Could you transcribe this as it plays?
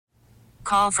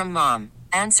Call from mom.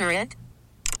 Answer it.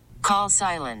 Call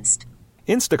silenced.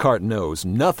 Instacart knows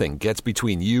nothing gets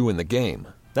between you and the game.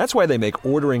 That's why they make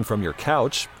ordering from your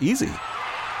couch easy.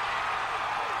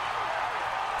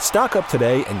 Stock up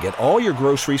today and get all your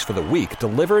groceries for the week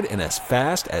delivered in as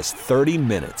fast as 30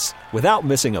 minutes without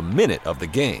missing a minute of the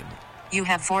game. You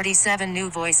have 47 new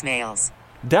voicemails.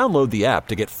 Download the app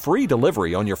to get free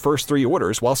delivery on your first 3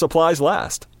 orders while supplies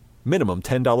last. Minimum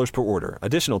 $10 per order.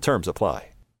 Additional terms apply.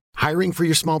 Hiring for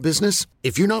your small business?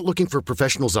 If you're not looking for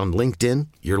professionals on LinkedIn,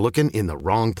 you're looking in the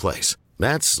wrong place.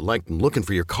 That's like looking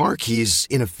for your car keys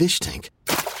in a fish tank.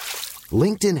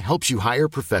 LinkedIn helps you hire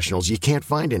professionals you can't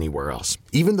find anywhere else,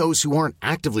 even those who aren't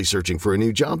actively searching for a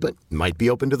new job but might be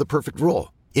open to the perfect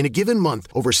role. In a given month,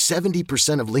 over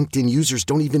 70% of LinkedIn users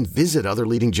don't even visit other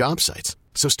leading job sites.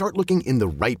 So start looking in the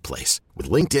right place. With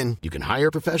LinkedIn, you can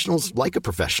hire professionals like a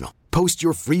professional. Post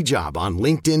your free job on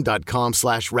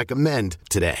linkedin.com/recommend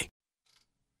today.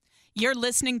 You're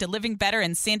listening to Living Better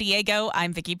in San Diego.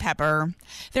 I'm Vicki Pepper.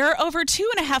 There are over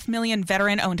 2.5 million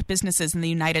veteran-owned businesses in the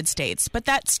United States, but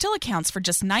that still accounts for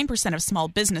just 9% of small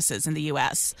businesses in the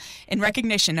U.S. In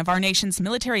recognition of our nation's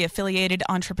military-affiliated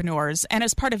entrepreneurs, and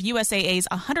as part of USAA's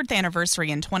 100th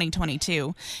anniversary in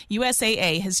 2022,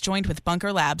 USAA has joined with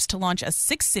Bunker Labs to launch a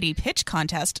 6-city pitch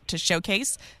contest to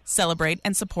showcase, celebrate,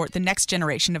 and support the next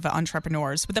generation of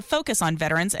entrepreneurs with a focus on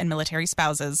veterans and military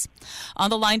spouses. On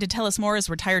the line to tell us more is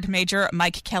retired Major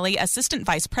Mike Kelly, Assistant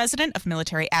Vice President of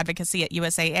Military Advocacy at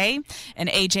USAA, and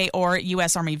AJ Orr,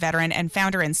 U.S. Army veteran and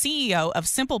founder and CEO of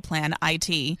Simple Plan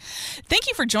IT. Thank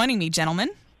you for joining me, gentlemen.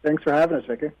 Thanks for having us,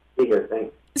 Vicky. Be here,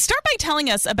 thanks. Start by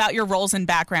telling us about your roles and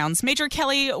backgrounds. Major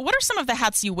Kelly, what are some of the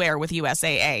hats you wear with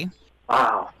USAA?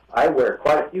 Wow, I wear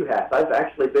quite a few hats. I've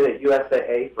actually been at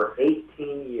USAA for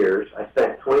 18 years. I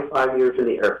spent 25 years in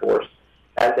the Air Force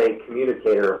as a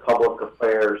communicator, public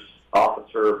affairs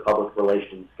officer, public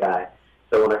relations guy.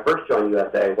 So when I first joined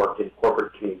USAA, I worked in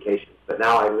corporate communications, but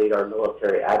now I lead our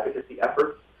military advocacy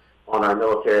efforts on our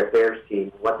military affairs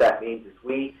team. What that means is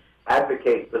we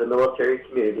advocate for the military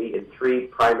community in 3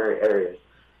 primary areas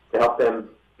to help them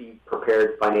be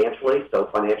prepared financially, so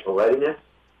financial readiness,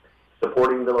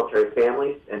 supporting military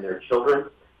families and their children,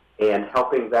 and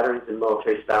helping veterans and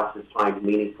military spouses find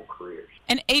meaningful careers.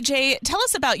 And AJ, tell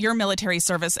us about your military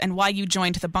service and why you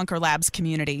joined the Bunker Labs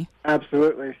community.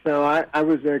 Absolutely. So I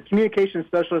was a communications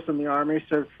specialist in the Army,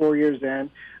 served 4 years in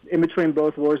between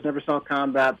both wars, never saw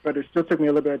combat, but it still took me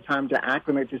a little bit of time to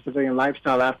acclimate to civilian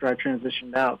lifestyle after I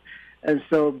transitioned out. And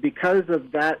so because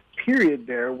of that period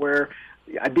there where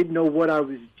I didn't know what I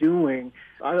was doing,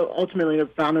 I ultimately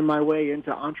found my way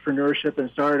into entrepreneurship and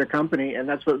started a company, and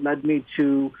that's what led me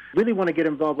to really want to get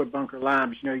involved with Bunker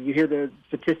Labs. You know, you hear the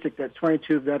statistic that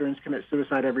 22 veterans commit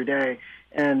suicide every day,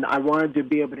 and I wanted to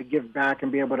be able to give back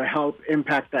and be able to help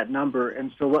impact that number.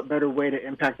 And so what better way to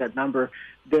impact that number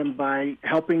than by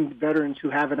helping veterans who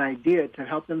have an idea to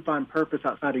help them find purpose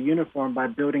outside of uniform by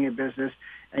building a business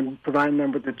and providing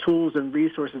them with the tools and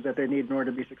resources that they need in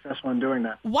order to be successful in doing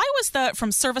that. Why was the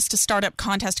From Service to Startup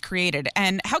contest created,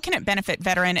 and how can it benefit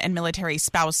veteran and military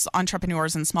spouse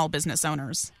entrepreneurs and small business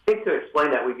owners? I think to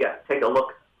explain that, we've got to take a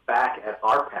look back at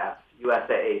our past,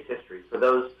 USAA's history. For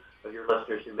those of your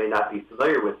listeners who may not be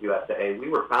familiar with USAA, we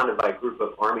were founded by a group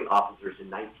of Army officers in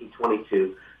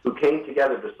 1922 who came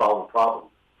together to solve a problem,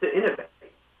 to innovate.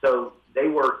 So they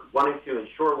were wanting to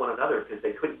insure one another because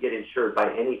they couldn't get insured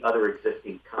by any other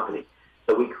existing company.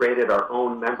 So we created our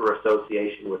own member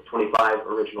association with 25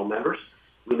 original members.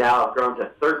 We now have grown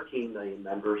to 13 million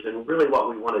members, and really what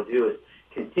we want to do is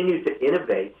continue to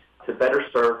innovate to better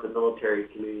serve the military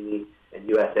community and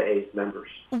USAA's members.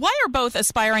 Why are both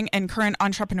aspiring and current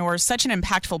entrepreneurs such an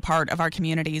impactful part of our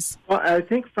communities? Well, I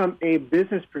think from a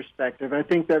business perspective, I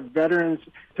think that veterans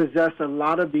possess a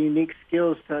lot of the unique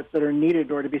skill sets that are needed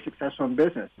in order to be successful in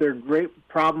business. They're great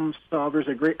problem solvers,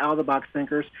 they're great out-of-the-box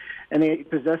thinkers, and they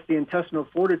possess the intestinal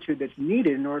fortitude that's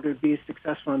needed in order to be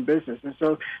successful in business. And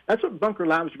so that's what Bunker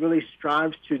Labs really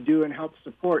strives to do and help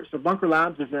support. So Bunker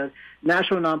Labs is a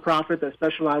national nonprofit that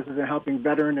specializes in helping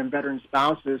veteran and veteran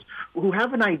spouses who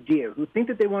have an idea, who think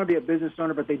that they want to be a business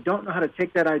owner, but they don't know how to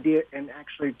take that idea and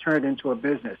actually turn it into a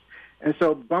business. And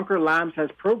so Bunker Labs has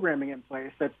programming in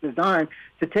place that's designed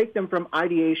to take them from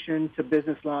ideation to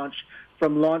business launch,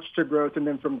 from launch to growth, and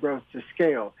then from growth to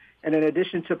scale. And in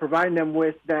addition to providing them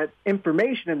with that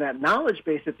information and that knowledge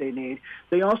base that they need,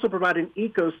 they also provide an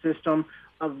ecosystem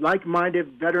of like-minded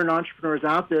veteran entrepreneurs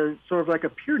out there, sort of like a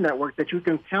peer network that you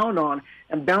can count on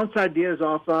and bounce ideas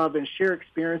off of and share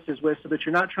experiences with so that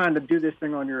you're not trying to do this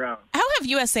thing on your own. How have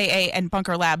USAA and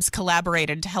Bunker Labs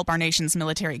collaborated to help our nation's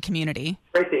military community?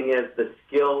 The great thing is the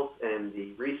skills and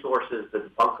the resources that the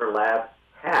Bunker Labs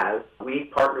has, we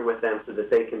partner with them so that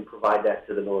they can provide that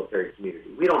to the military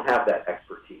community. We don't have that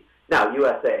expertise. Now,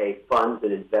 USAA funds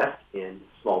and invests in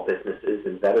small businesses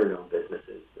and veteran-owned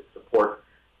businesses that support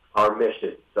our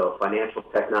mission. So financial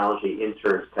technology,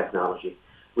 insurance technology.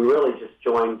 We really just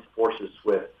joined forces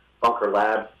with Bunker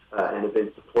Labs and have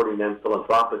been supporting them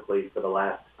philanthropically for the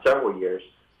last several years.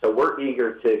 So we're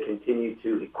eager to continue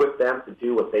to equip them to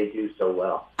do what they do so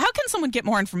well. How can someone get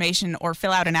more information or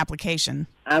fill out an application?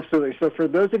 Absolutely. So for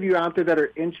those of you out there that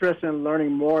are interested in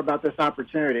learning more about this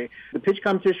opportunity, the pitch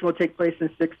competition will take place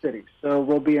in 6 cities. So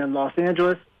we'll be in Los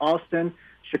Angeles, Austin,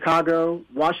 Chicago,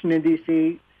 Washington,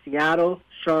 D.C., Seattle,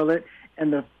 Charlotte,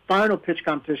 and the final pitch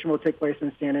competition will take place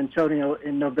in San Antonio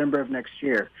in November of next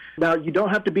year. Now, you don't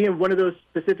have to be in one of those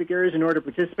specific areas in order to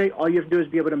participate. All you have to do is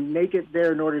be able to make it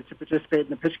there in order to participate in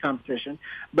the pitch competition.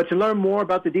 But to learn more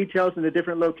about the details and the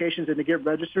different locations and to get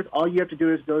registered, all you have to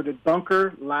do is go to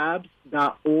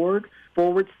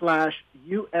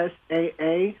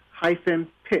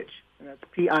bunkerlabs.org/USAA-pitch. And that's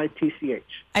PITCH.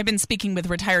 I've been speaking with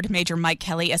retired Major Mike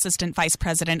Kelly, Assistant Vice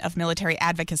President of Military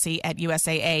Advocacy at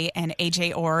USAA, and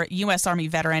AJ Orr, U.S. Army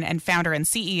veteran and founder and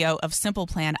CEO of Simple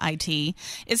Plan IT.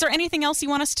 Is there anything else you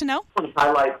want us to know? I want to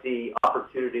highlight the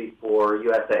opportunity for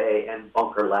USAA and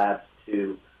Bunker Labs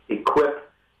to equip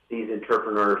these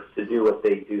entrepreneurs to do what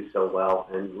they do so well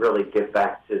and really give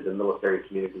back to the military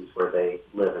communities where they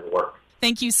live and work.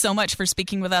 Thank you so much for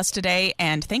speaking with us today,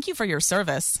 and thank you for your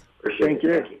service. Appreciate it.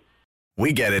 Thank you.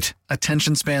 We get it.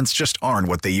 Attention spans just aren't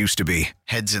what they used to be.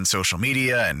 Heads in social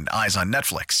media and eyes on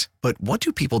Netflix. But what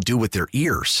do people do with their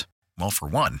ears? Well, for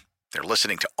one, they're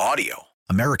listening to audio.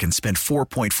 Americans spend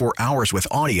 4.4 hours with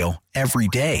audio every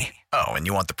day. Oh, and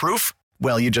you want the proof?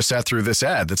 Well, you just sat through this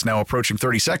ad that's now approaching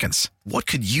 30 seconds. What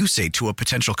could you say to a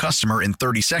potential customer in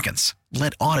 30 seconds?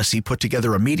 Let Odyssey put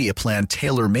together a media plan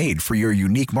tailor-made for your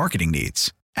unique marketing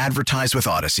needs. Advertise with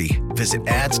Odyssey. Visit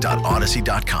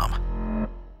ads.odyssey.com.